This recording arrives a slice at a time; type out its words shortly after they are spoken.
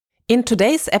In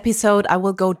today's episode, I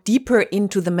will go deeper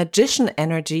into the magician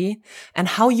energy and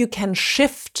how you can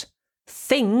shift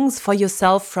things for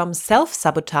yourself from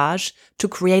self-sabotage to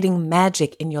creating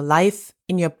magic in your life,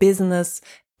 in your business,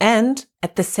 and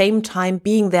at the same time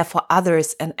being there for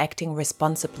others and acting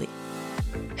responsibly.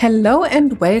 Hello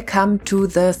and welcome to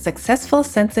the Successful,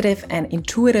 Sensitive and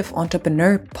Intuitive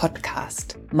Entrepreneur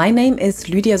podcast. My name is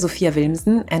Lydia Sophia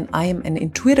Wilmsen and I am an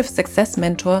intuitive success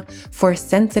mentor for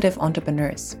sensitive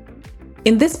entrepreneurs.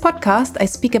 In this podcast, I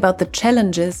speak about the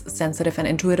challenges sensitive and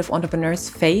intuitive entrepreneurs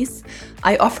face.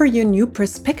 I offer you new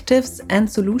perspectives and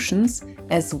solutions,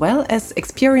 as well as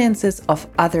experiences of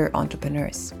other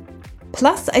entrepreneurs.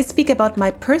 Plus, I speak about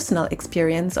my personal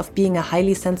experience of being a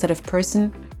highly sensitive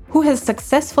person who has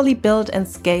successfully built and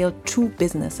scaled 2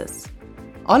 businesses.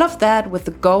 All of that with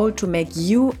the goal to make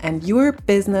you and your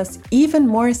business even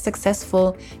more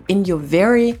successful in your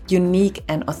very unique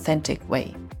and authentic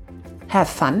way. Have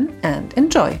fun and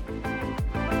enjoy.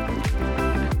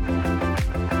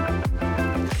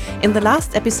 In the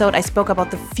last episode, I spoke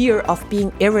about the fear of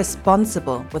being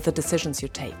irresponsible with the decisions you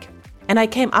take. And I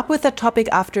came up with that topic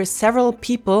after several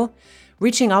people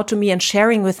reaching out to me and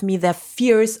sharing with me their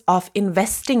fears of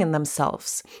investing in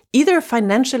themselves, either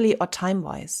financially or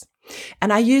time-wise.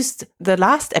 And I used the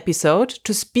last episode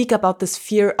to speak about this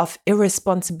fear of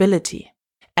irresponsibility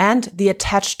and the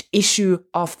attached issue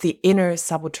of the inner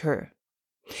saboteur.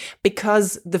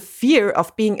 Because the fear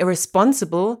of being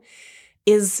irresponsible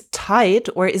is tied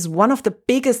or is one of the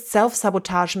biggest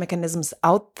self-sabotage mechanisms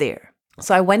out there.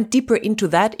 So I went deeper into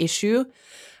that issue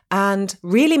and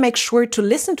really make sure to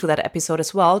listen to that episode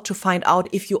as well to find out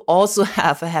if you also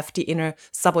have a hefty inner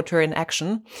saboteur in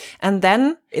action. And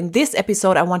then in this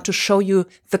episode, I want to show you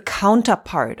the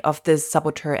counterpart of this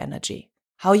saboteur energy,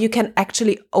 how you can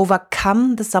actually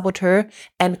overcome the saboteur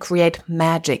and create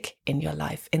magic in your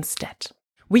life instead.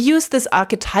 We use this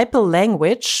archetypal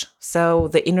language, so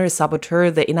the inner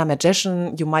saboteur, the inner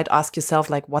magician, you might ask yourself,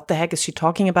 like, what the heck is she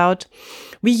talking about?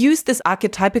 We use this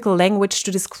archetypical language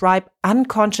to describe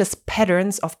unconscious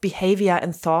patterns of behavior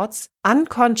and thoughts,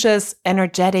 unconscious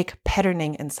energetic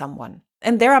patterning in someone.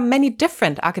 And there are many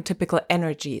different archetypical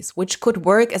energies which could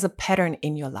work as a pattern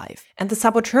in your life. And the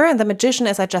saboteur and the magician,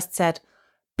 as I just said,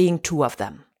 being 2 of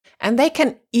them. And they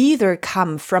can either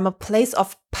come from a place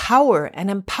of power and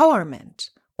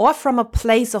empowerment, or from a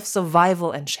place of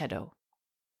survival and shadow.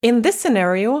 In this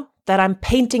scenario that I'm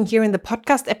painting here in the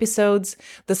podcast episodes,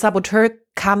 the saboteur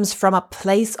comes from a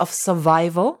place of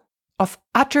survival, of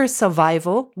utter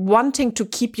survival, wanting to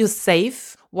keep you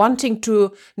safe, wanting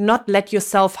to not let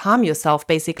yourself harm yourself,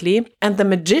 basically. And the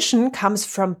magician comes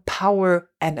from power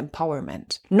and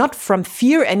empowerment, not from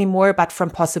fear anymore, but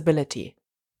from possibility.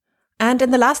 And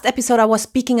in the last episode, I was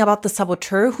speaking about the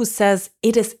saboteur who says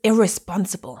it is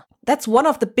irresponsible. That's one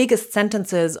of the biggest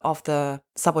sentences of the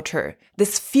saboteur.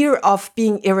 This fear of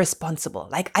being irresponsible.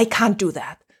 Like, I can't do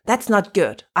that. That's not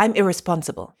good. I'm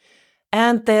irresponsible.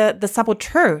 And the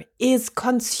saboteur is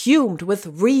consumed with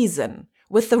reason,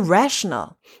 with the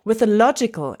rational, with the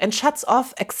logical, and shuts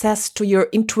off access to your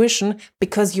intuition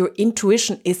because your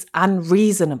intuition is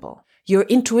unreasonable. Your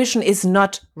intuition is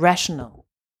not rational.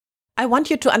 I want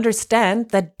you to understand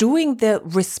that doing the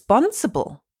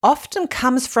responsible often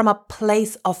comes from a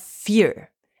place of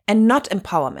fear and not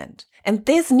empowerment. And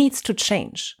this needs to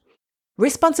change.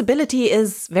 Responsibility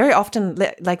is very often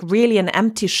like really an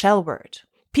empty shell word.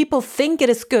 People think it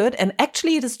is good and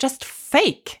actually it is just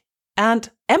fake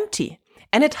and empty.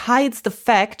 And it hides the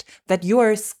fact that you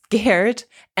are scared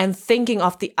and thinking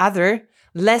of the other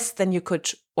less than you could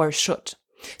or should.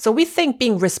 So we think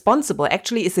being responsible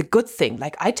actually is a good thing.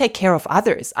 Like, I take care of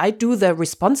others. I do the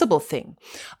responsible thing.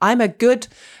 I'm a good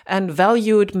and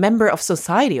valued member of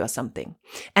society or something.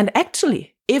 And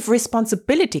actually, if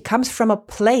responsibility comes from a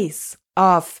place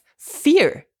of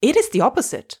fear, it is the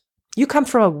opposite. You come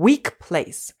from a weak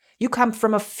place. You come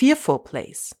from a fearful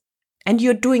place. And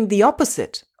you're doing the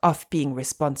opposite of being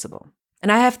responsible.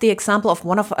 And I have the example of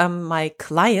one of my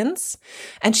clients,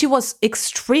 and she was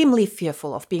extremely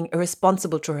fearful of being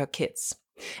irresponsible to her kids.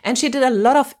 And she did a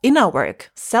lot of inner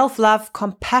work, self-love,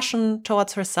 compassion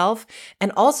towards herself,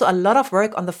 and also a lot of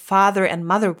work on the father and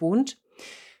mother wound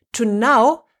to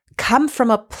now come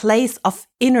from a place of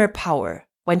inner power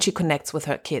when she connects with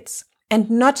her kids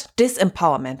and not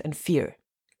disempowerment and fear.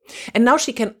 And now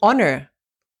she can honor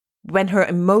when her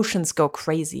emotions go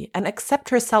crazy and accept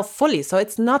herself fully. So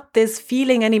it's not this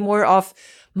feeling anymore of,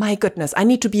 my goodness, I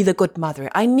need to be the good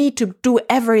mother. I need to do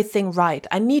everything right.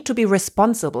 I need to be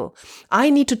responsible.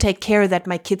 I need to take care that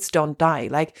my kids don't die.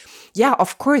 Like, yeah,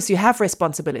 of course you have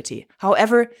responsibility.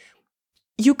 However,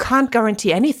 you can't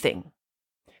guarantee anything.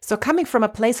 So coming from a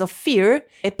place of fear,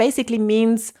 it basically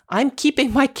means I'm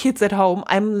keeping my kids at home.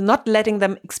 I'm not letting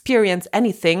them experience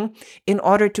anything in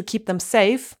order to keep them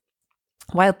safe,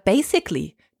 while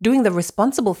basically doing the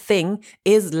responsible thing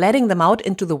is letting them out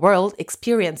into the world,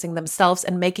 experiencing themselves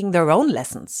and making their own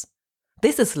lessons.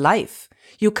 This is life.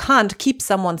 You can't keep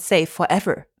someone safe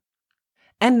forever.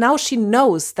 And now she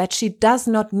knows that she does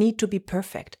not need to be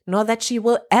perfect, nor that she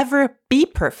will ever be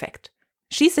perfect.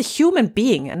 She's a human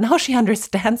being, and now she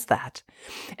understands that.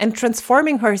 And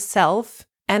transforming herself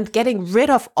and getting rid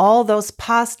of all those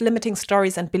past limiting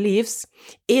stories and beliefs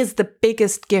is the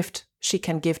biggest gift she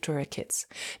can give to her kids.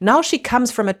 Now she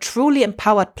comes from a truly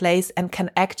empowered place and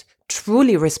can act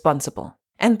truly responsible.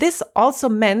 And this also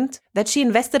meant that she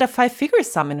invested a 5-figure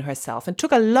sum in herself and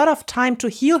took a lot of time to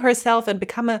heal herself and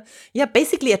become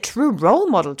basically a true role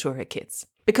model to her kids.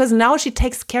 Because now she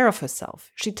takes care of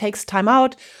herself. She takes time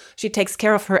out. She takes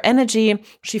care of her energy.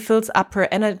 She fills up her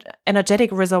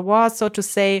energetic reservoir, so to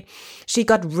say. She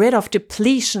got rid of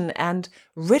depletion and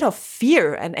rid of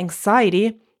fear and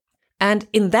anxiety. And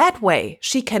in that way,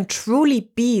 she can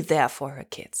truly be there for her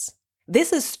kids.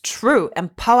 This is true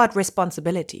empowered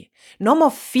responsibility. No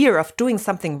more fear of doing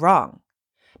something wrong.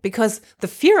 Because the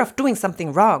fear of doing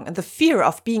something wrong and the fear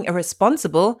of being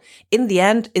irresponsible, in the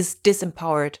end, is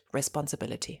disempowered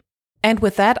responsibility. And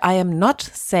with that, I am not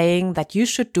saying that you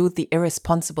should do the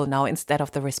irresponsible now instead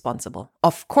of the responsible.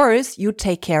 Of course, you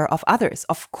take care of others.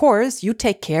 Of course, you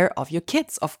take care of your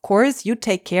kids. Of course, you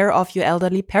take care of your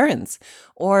elderly parents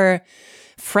or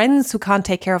friends who can't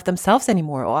take care of themselves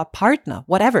anymore, or a partner,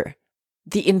 whatever.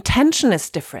 The intention is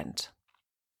different.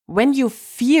 When you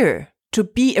fear to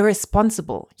be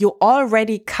irresponsible, you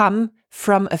already come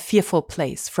from a fearful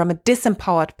place, from a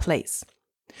disempowered place.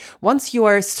 Once you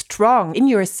are strong in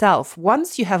yourself,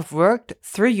 once you have worked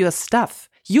through your stuff,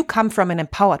 you come from an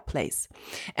empowered place.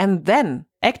 And then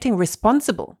acting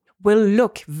responsible will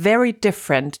look very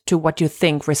different to what you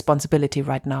think responsibility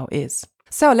right now is.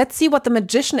 So let's see what the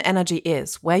magician energy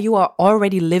is, where you are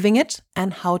already living it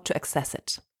and how to access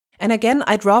it. And again,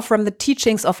 I draw from the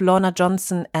teachings of Lorna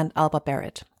Johnson and Alba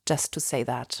Barrett. Just to say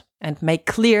that and make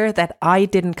clear that I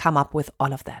didn't come up with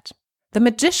all of that. The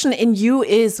magician in you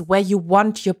is where you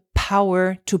want your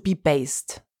power to be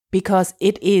based, because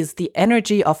it is the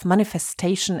energy of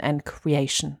manifestation and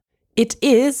creation. It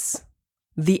is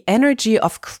the energy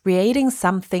of creating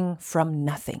something from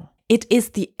nothing. It is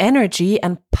the energy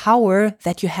and power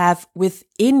that you have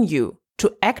within you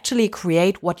to actually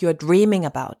create what you're dreaming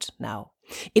about now.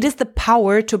 It is the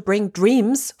power to bring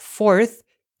dreams forth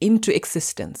into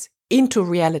existence, into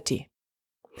reality.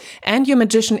 And your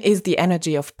magician is the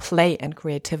energy of play and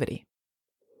creativity.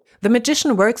 The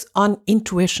magician works on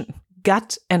intuition,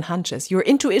 gut and hunches. Your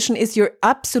intuition is your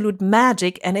absolute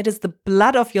magic, and it is the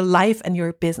blood of your life and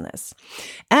your business.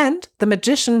 And the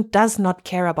magician does not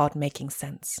care about making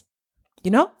sense. You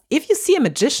know, if you see a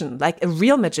magician, like a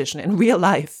real magician in real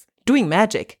life, doing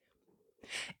magic,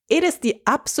 it is the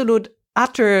absolute,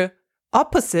 utter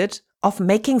opposite of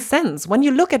making sense. When you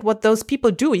look at what those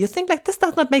people do, you think like, this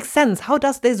does not make sense. How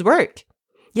does this work?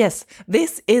 Yes,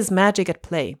 this is magic at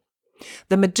play.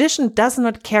 The magician does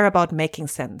not care about making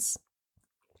sense.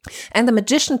 And the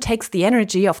magician takes the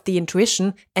energy of the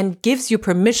intuition and gives you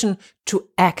permission to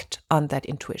act on that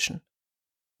intuition.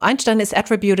 Einstein is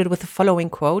attributed with the following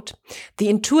quote: "The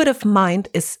intuitive mind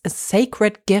is a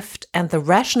sacred gift and the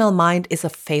rational mind is a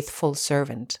faithful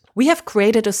servant. We have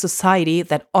created a society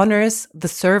that honors the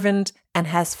servant and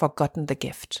has forgotten the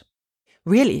gift."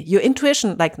 Really, your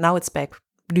intuition, like now it's back,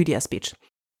 Lydia's speech.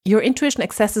 Your intuition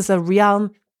accesses a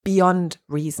realm beyond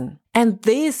reason. And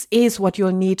this is what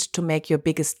you'll need to make your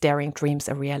biggest daring dreams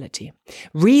a reality.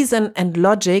 Reason and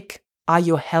logic are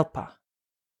your helper.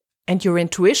 And your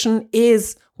intuition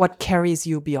is what carries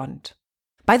you beyond.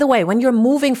 By the way, when you're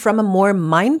moving from a more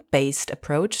mind-based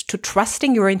approach to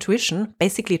trusting your intuition,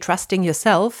 basically trusting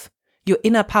yourself, your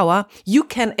inner power, you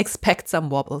can expect some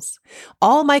wobbles.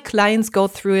 All my clients go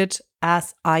through it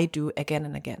as I do again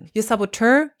and again. Your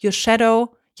saboteur, your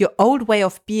shadow, your old way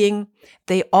of being,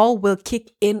 they all will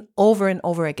kick in over and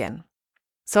over again.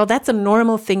 So that's a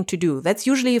normal thing to do. That's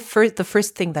usually the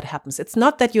first thing that happens. It's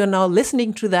not that you're now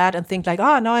listening to that and think like,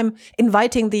 now I'm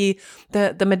inviting the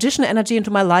magician energy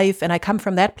into my life and I come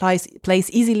from that place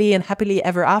easily and happily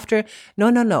ever after.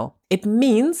 No. It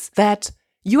means that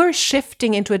you are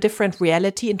shifting into a different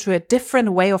reality, into a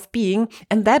different way of being.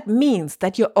 And that means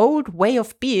that your old way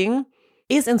of being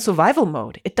is in survival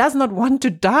mode. It does not want to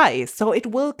die. So it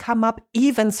will come up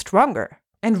even stronger.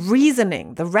 And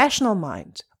reasoning, the rational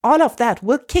mind, all of that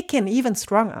will kick in even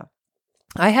stronger.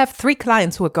 I have 3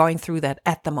 clients who are going through that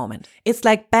at the moment. It's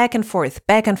like back and forth,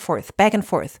 back and forth, back and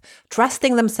forth,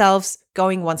 trusting themselves,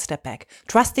 going one step back,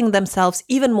 trusting themselves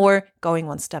even more, going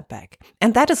one step back.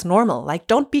 And that is normal. Like,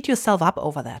 don't beat yourself up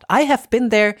over that. I have been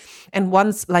there. And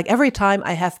once, like every time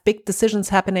I have big decisions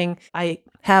happening, I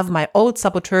have my old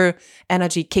saboteur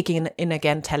energy kicking in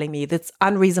again, telling me that's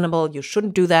unreasonable. You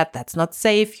shouldn't do that. That's not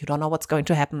safe. You don't know what's going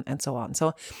to happen and so on.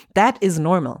 So that is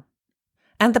normal.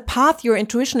 And the path your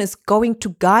intuition is going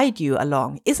to guide you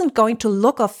along isn't going to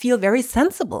look or feel very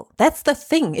sensible. That's the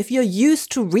thing. If you're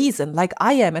used to reason, like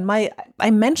I am, and I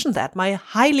mentioned that, my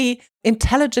highly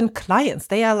intelligent clients,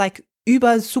 they are like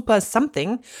super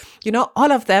something,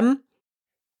 all of them,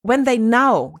 when they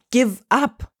now give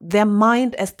up their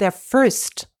mind as their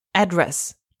first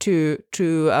address to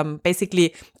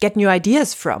basically get new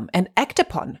ideas from and act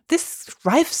upon, this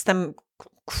drives them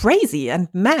crazy and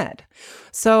mad.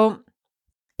 So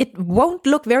it won't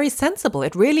look very sensible.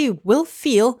 It really will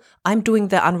feel, I'm doing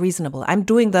the unreasonable. I'm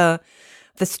doing the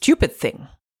stupid thing.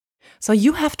 So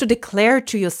you have to declare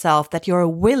to yourself that you're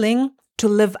willing to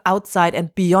live outside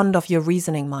and beyond of your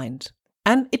reasoning mind.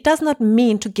 And it does not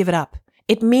mean to give it up.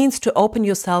 It means to open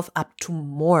yourself up to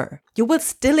more. You will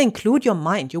still include your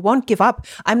mind. You won't give up.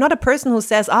 I'm not a person who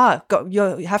says,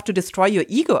 you have to destroy your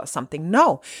ego or something.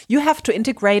 No, you have to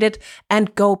integrate it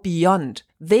and go beyond.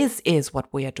 This is what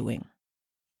we are doing.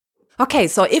 Okay,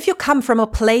 so if you come from a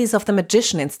place of the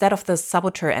magician instead of the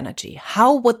saboteur energy,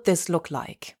 how would this look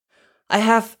like? I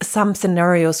have some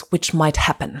scenarios which might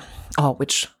happen, or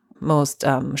which most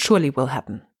surely will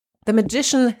happen. The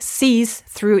magician sees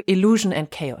through illusion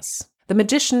and chaos. The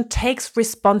magician takes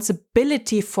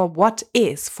responsibility for what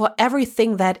is, for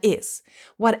everything that is,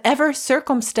 whatever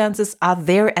circumstances are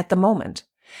there at the moment.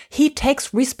 He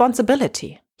takes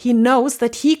responsibility. He knows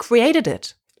that he created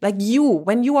it. Like you,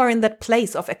 when you are in that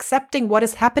place of accepting what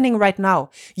is happening right now,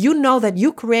 you know that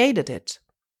you created it.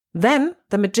 Then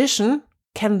the magician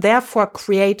can therefore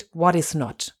create what is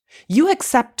not. You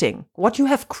accepting what you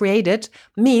have created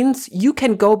means you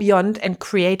can go beyond and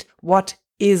create what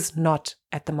is not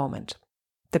at the moment.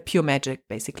 The pure magic,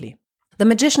 basically. The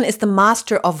magician is the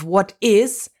master of what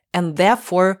is and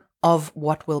therefore of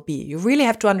what will be. You really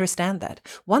have to understand that.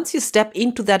 Once you step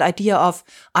into that idea of,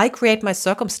 I create my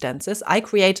circumstances, I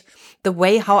create the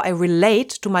way how I relate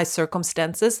to my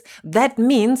circumstances, that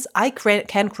means I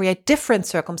can create different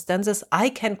circumstances, I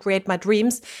can create my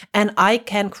dreams, and I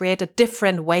can create a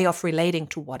different way of relating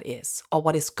to what is or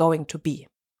what is going to be.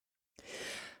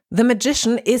 The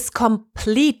magician is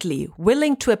completely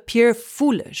willing to appear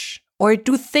foolish or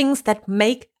do things that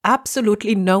make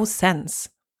absolutely no sense,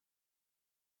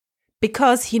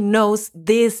 because he knows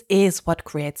this is what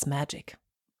creates magic.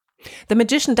 The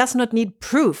magician does not need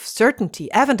proof, certainty,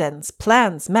 evidence,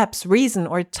 plans, maps, reason,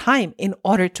 or time in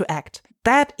order to act.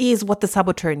 That is what the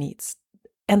saboteur needs.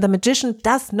 And the magician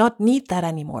does not need that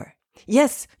anymore.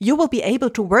 Yes, you will be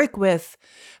able to work with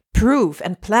proof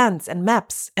and plans and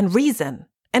maps and reason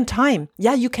and time.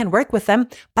 Yeah, you can work with them,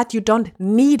 but you don't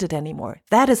need it anymore.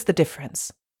 That is the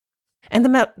difference. And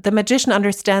the magician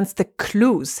understands the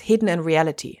clues hidden in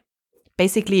reality.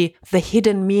 Basically, the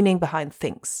hidden meaning behind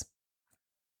things.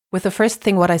 With the first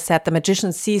thing, what I said, the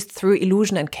magician sees through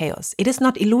illusion and chaos. It is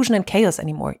not illusion and chaos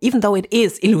anymore, even though it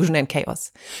is illusion and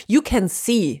chaos. You can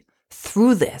see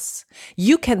through this.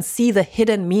 You can see the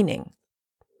hidden meaning.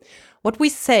 What we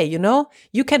say,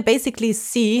 you can basically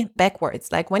see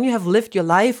backwards. Like when you have lived your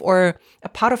life or a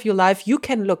part of your life, you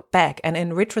can look back and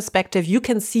in retrospective, you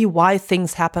can see why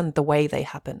things happen the way they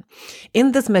happen.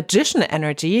 In this magician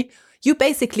energy, you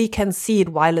basically can see it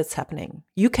while it's happening.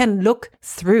 You can look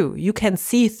through, you can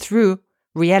see through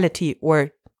reality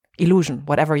or illusion,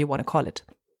 whatever you want to call it.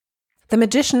 The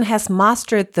magician has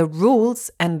mastered the rules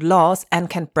and laws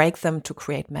and can break them to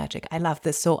create magic. I love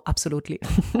this so absolutely.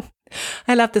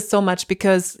 I love this so much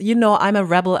because, I'm a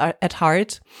rebel at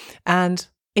heart, and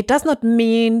it does not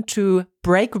mean to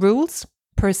break rules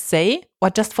per se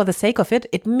or just for the sake of it.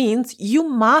 It means you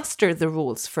master the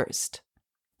rules first.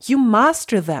 You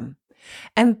master them.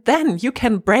 And then you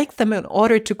can break them in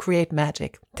order to create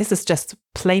magic. This is just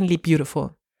plainly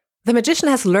beautiful. The magician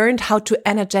has learned how to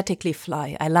energetically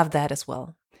fly. I love that as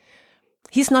well.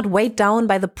 He's not weighed down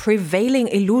by the prevailing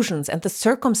illusions and the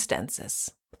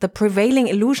circumstances, the prevailing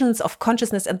illusions of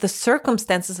consciousness and the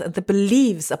circumstances and the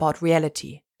beliefs about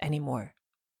reality anymore.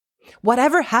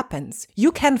 Whatever happens,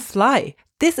 you can fly.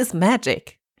 This is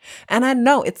magic. And I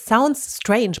know it sounds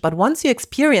strange, but once you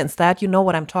experience that, you know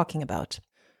what I'm talking about.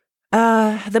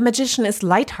 The magician is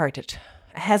lighthearted.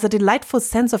 has a delightful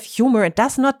sense of humor and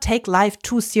does not take life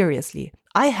too seriously.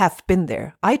 I have been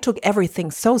there. I took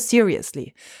everything so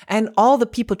seriously. And all the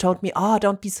people told me, oh,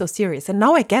 don't be so serious. And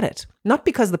now I get it. Not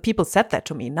because the people said that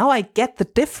to me. Now I get the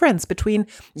difference between,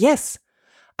 yes,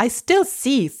 I still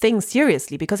see things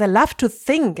seriously because I love to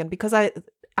think and because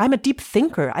I'm a deep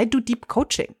thinker. I do deep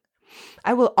coaching.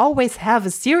 I will always have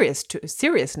a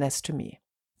seriousness to me.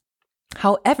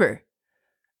 However,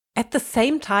 at the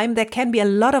same time, there can be a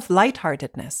lot of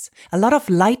lightheartedness, a lot of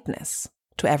lightness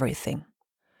to everything.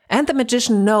 And the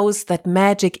magician knows that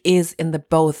magic is in the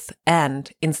both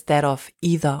and instead of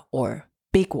either or.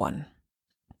 Big one.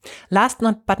 Last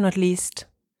but not least,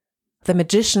 the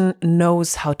magician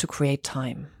knows how to create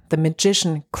time. The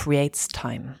magician creates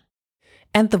time.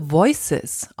 And the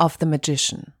voices of the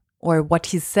magician, or what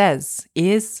he says,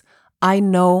 is, I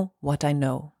know what I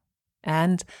know.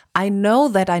 And I know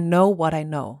that I know what I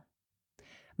know.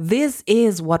 This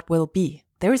is what will be.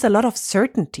 There is a lot of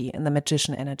certainty in the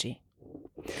magician energy.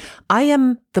 I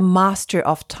am the master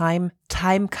of time.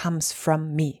 Time comes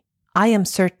from me. I am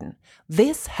certain.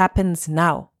 This happens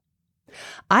now.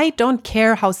 I don't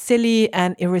care how silly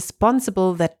and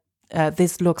irresponsible that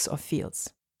this looks or feels.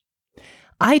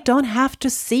 I don't have to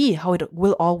see how it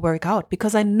will all work out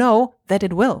because I know that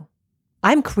it will.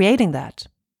 I'm creating that.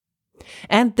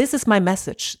 And this is my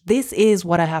message. This is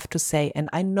what I have to say. And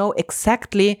I know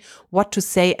exactly what to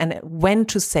say and when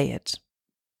to say it.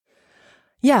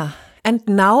 Yeah. And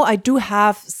now I do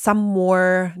have some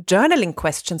more journaling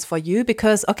questions for you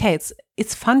because, okay,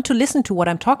 it's fun to listen to what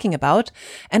I'm talking about.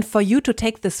 And for you to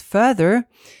take this further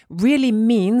really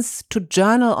means to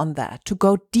journal on that, to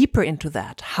go deeper into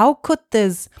that. How could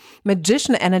this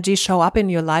magician energy show up in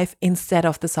your life instead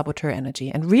of the saboteur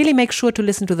energy? And really make sure to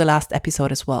listen to the last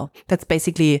episode as well. That's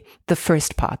basically the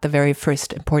first part, the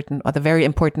very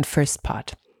important first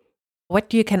part.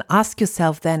 What you can ask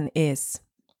yourself then is,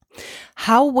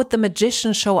 how would the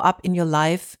magician show up in your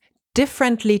life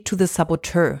differently to the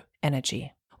saboteur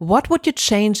energy? What would you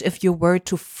change if you were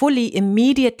to fully,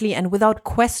 immediately, and without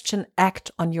question act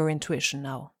on your intuition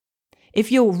now?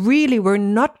 If you really were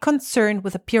not concerned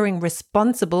with appearing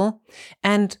responsible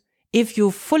and if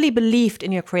you fully believed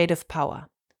in your creative power,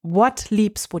 what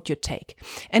leaps would you take?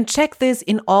 And check this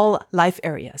in all life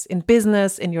areas, in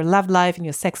business, in your love life, in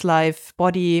your sex life,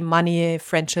 body, money,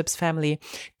 friendships, family.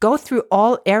 Go through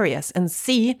all areas and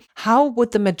see how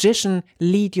would the magician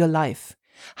lead your life?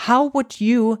 How would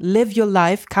you live your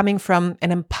life coming from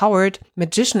an empowered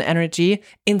magician energy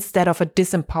instead of a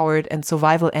disempowered and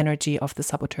survival energy of the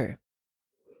saboteur?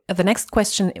 The next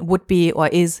question would be or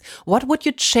is, what would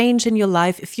you change in your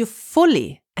life if you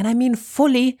fully, and I mean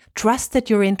fully, trusted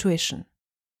your intuition?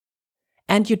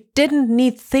 And you didn't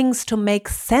need things to make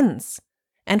sense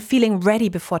and feeling ready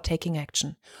before taking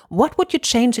action. What would you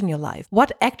change in your life?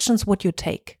 What actions would you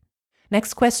take?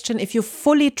 Next question, if you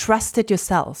fully trusted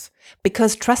yourself,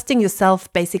 because trusting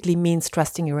yourself basically means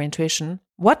trusting your intuition,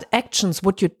 what actions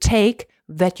would you take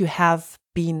that you have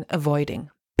been avoiding?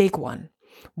 Big one.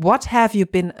 What have you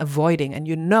been avoiding? And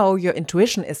you know your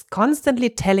intuition is constantly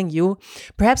telling you,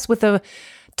 perhaps with a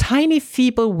tiny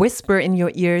feeble whisper in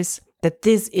your ears, that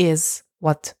this is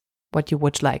what you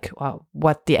would like, or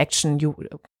what action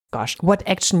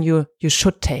you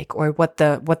should take, or what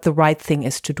the right thing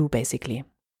is to do, basically.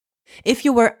 If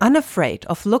you were unafraid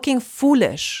of looking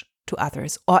foolish to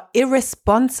others or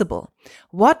irresponsible,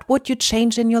 what would you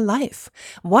change in your life?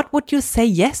 What would you say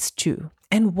yes to?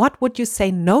 And what would you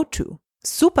say no to?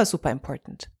 Super, super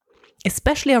important,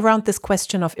 especially around this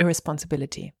question of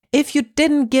irresponsibility. If you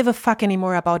didn't give a fuck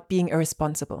anymore about being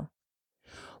irresponsible,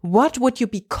 what would you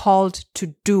be called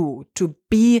to do, to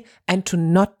be, and to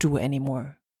not do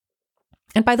anymore?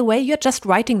 And by the way, you're just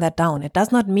writing that down. It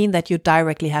does not mean that you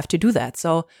directly have to do that.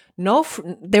 So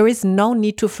there is no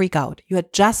need to freak out. You are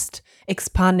just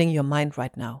expanding your mind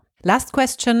right now. Last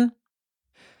question.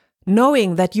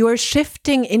 Knowing that you are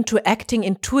shifting into acting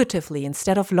intuitively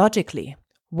instead of logically,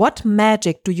 what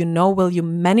magic do you know will you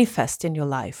manifest in your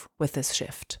life with this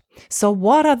shift? So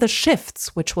what are the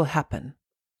shifts which will happen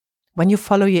when you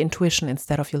follow your intuition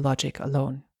instead of your logic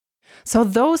alone? So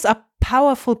those are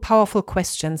powerful, powerful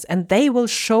questions, and they will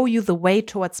show you the way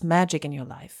towards magic in your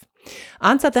life.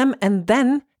 Answer them and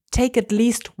then take at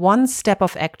least one step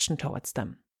of action towards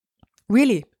them.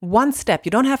 Really, one step.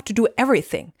 You don't have to do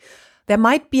everything. There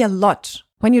might be a lot.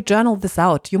 When you journal this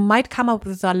out, you might come up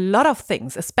with a lot of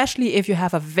things, especially if you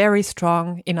have a very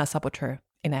strong inner saboteur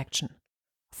in action.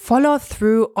 Follow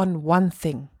through on one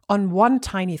thing, on one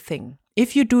tiny thing.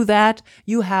 If you do that,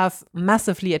 you have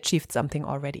massively achieved something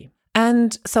already.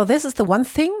 And so this is the one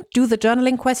thing, do the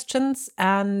journaling questions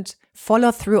and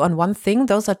follow through on one thing.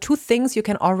 Those are 2 things you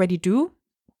can already do.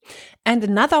 And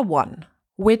another one,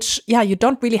 which, you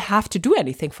don't really have to do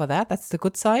anything for that. That's the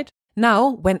good side. Now,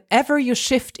 whenever you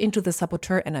shift into the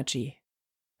saboteur energy,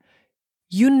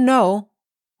 you know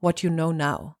what you know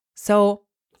now. So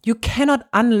you cannot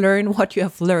unlearn what you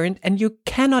have learned and you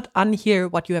cannot unhear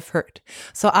what you have heard.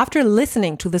 So after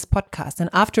listening to this podcast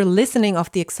and after listening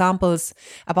of the examples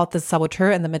about the saboteur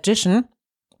and the magician,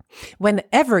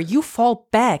 whenever you fall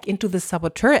back into the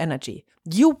saboteur energy,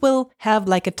 you will have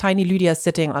like a tiny Lydia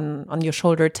sitting on your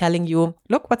shoulder telling you,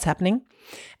 look what's happening.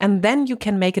 And then you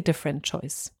can make a different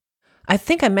choice. I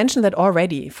think I mentioned that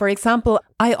already. For example,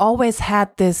 I always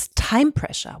had this time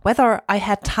pressure. Whether I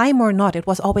had time or not, it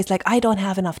was always like, I don't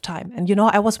have enough time. And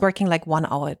I was working like 1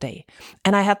 hour a day.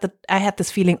 And I had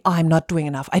this feeling, I'm not doing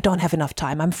enough. I don't have enough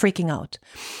time. I'm freaking out.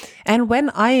 And when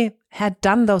I had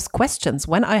done those questions,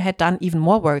 when I had done even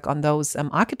more work on those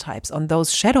archetypes, on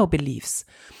those shadow beliefs,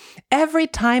 every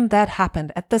time that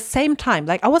happened at the same time,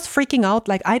 like I was freaking out,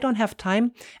 like I don't have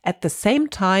time. At the same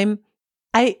time,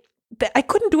 I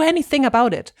couldn't do anything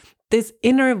about it. This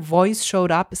inner voice showed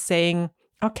up saying,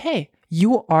 okay,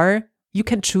 you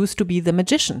can choose to be the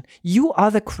magician. You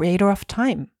are the creator of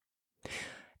time.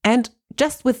 And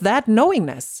just with that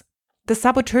knowingness, the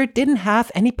saboteur didn't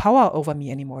have any power over me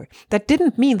anymore. That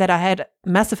didn't mean that I had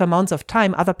massive amounts of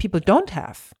time other people don't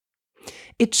have.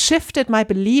 It shifted my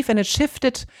belief and it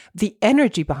shifted the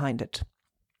energy behind it.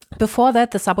 Before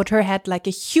that, the saboteur had like a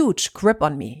huge grip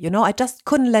on me. I just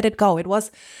couldn't let it go. It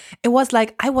was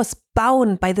like I was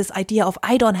bound by this idea of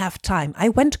I don't have time. I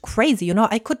went crazy.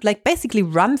 I could like basically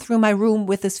run through my room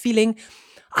with this feeling,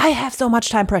 I have so much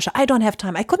time pressure. I don't have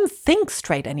time. I couldn't think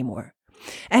straight anymore.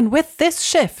 And with this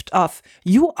shift of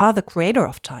you are the creator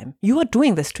of time, you are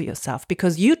doing this to yourself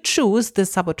because you choose the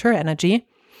saboteur energy,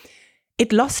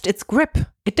 it lost its grip.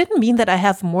 It didn't mean that I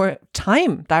have more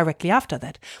time directly after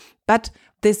that, but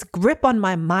this grip on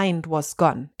my mind was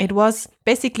gone. It was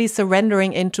basically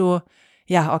surrendering into,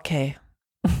 okay,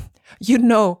 you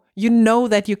know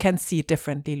that you can see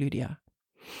differently, Lydia.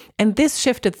 And this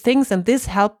shifted things and this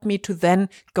helped me to then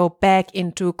go back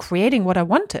into creating what I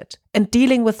wanted and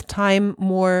dealing with time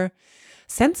more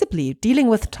sensibly, dealing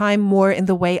with time more in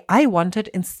the way I wanted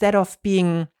instead of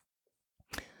being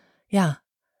at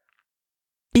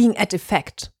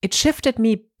effect. It shifted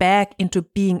me back into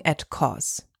being at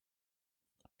cause.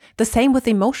 The same with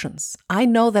emotions. I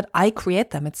know that I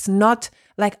create them. It's not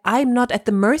like I'm not at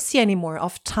the mercy anymore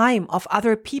of time, of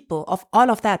other people, of all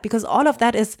of that, because all of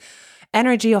that is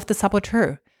energy of the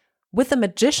saboteur. With the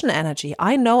magician energy,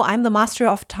 I know I'm the master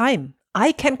of time.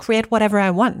 I can create whatever I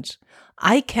want.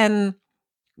 I can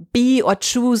be or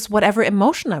choose whatever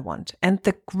emotion I want. And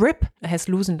the grip has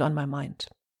loosened on my mind.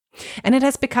 And it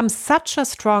has become such a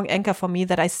strong anchor for me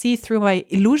that I see through my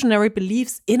illusionary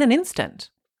beliefs in an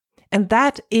instant. And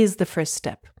that is the first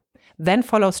step. Then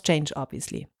follows change,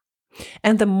 obviously.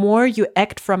 And the more you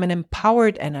act from an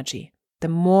empowered energy, the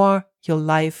more your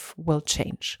life will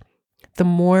change. The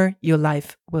more your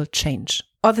life will change.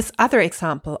 Or this other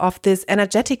example of this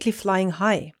energetically flying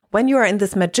high. When you are in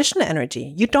this magician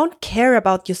energy, you don't care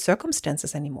about your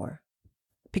circumstances anymore.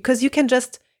 Because you can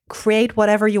just create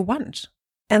whatever you want.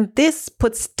 And this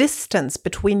puts distance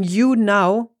between you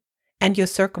now and your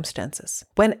circumstances.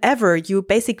 Whenever you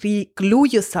basically glue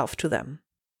yourself to them,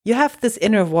 you have this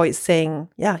inner voice saying,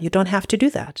 you don't have to do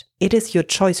that. It is your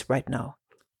choice right now.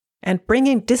 And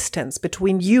bringing distance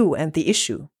between you and the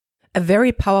issue, a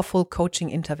very powerful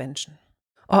coaching intervention.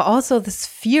 Or also this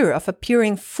fear of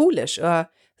appearing foolish or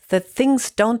that things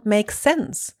don't make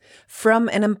sense. From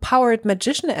an empowered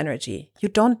magician energy, you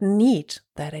don't need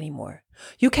that anymore.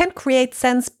 You can create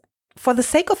sense for the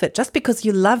sake of it, just because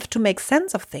you love to make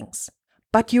sense of things.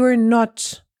 But you're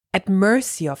not at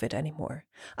mercy of it anymore.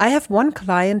 I have one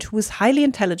client who is highly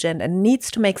intelligent and needs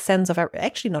to make sense of,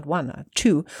 actually not one,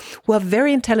 2, who are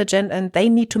very intelligent and they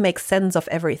need to make sense of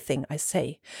everything I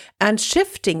say. And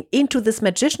shifting into this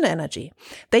magician energy,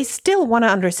 they still want to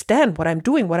understand what I'm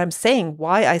doing, what I'm saying,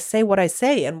 why I say what I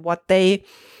say, and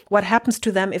what happens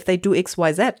to them if they do X,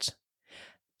 Y, Z.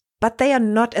 But they are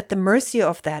not at the mercy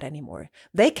of that anymore.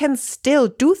 They can still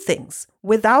do things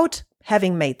without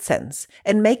having made sense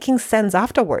and making sense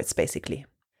afterwards, basically.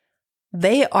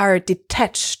 They are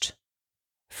detached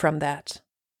from that,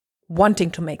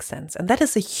 wanting to make sense. And that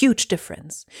is a huge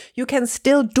difference. You can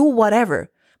still do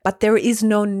whatever, but there is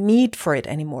no need for it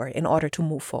anymore in order to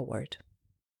move forward.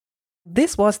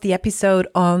 This was the episode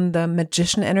on the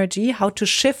magician energy, how to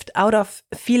shift out of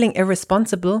feeling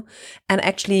irresponsible and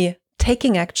actually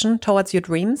taking action towards your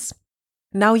dreams.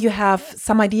 Now you have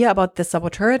some idea about the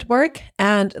saboteur at work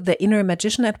and the inner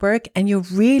magician at work, and you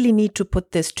really need to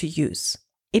put this to use.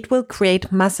 It will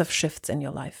create massive shifts in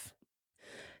your life.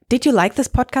 Did you like this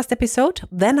podcast episode?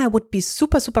 Then I would be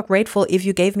super, super grateful if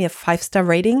you gave me a 5-star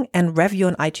rating and review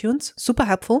on iTunes. Super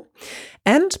helpful.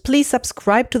 And please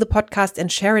subscribe to the podcast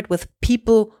and share it with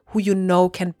people who you know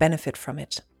can benefit from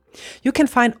it. You can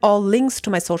find all links to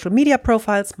my social media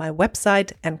profiles, my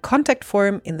website, and contact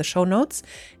form in the show notes.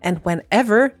 And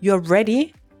whenever you're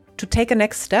ready to take a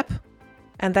next step,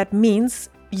 and that means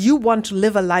you want to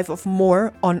live a life of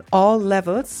more on all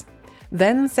levels,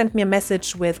 then send me a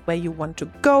message with where you want to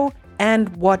go and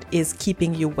what is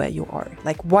keeping you where you are,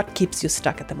 like what keeps you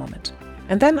stuck at the moment.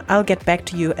 And then I'll get back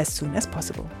to you as soon as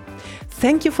possible.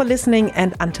 Thank you for listening,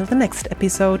 and until the next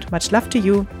episode, much love to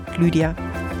you, Lydia.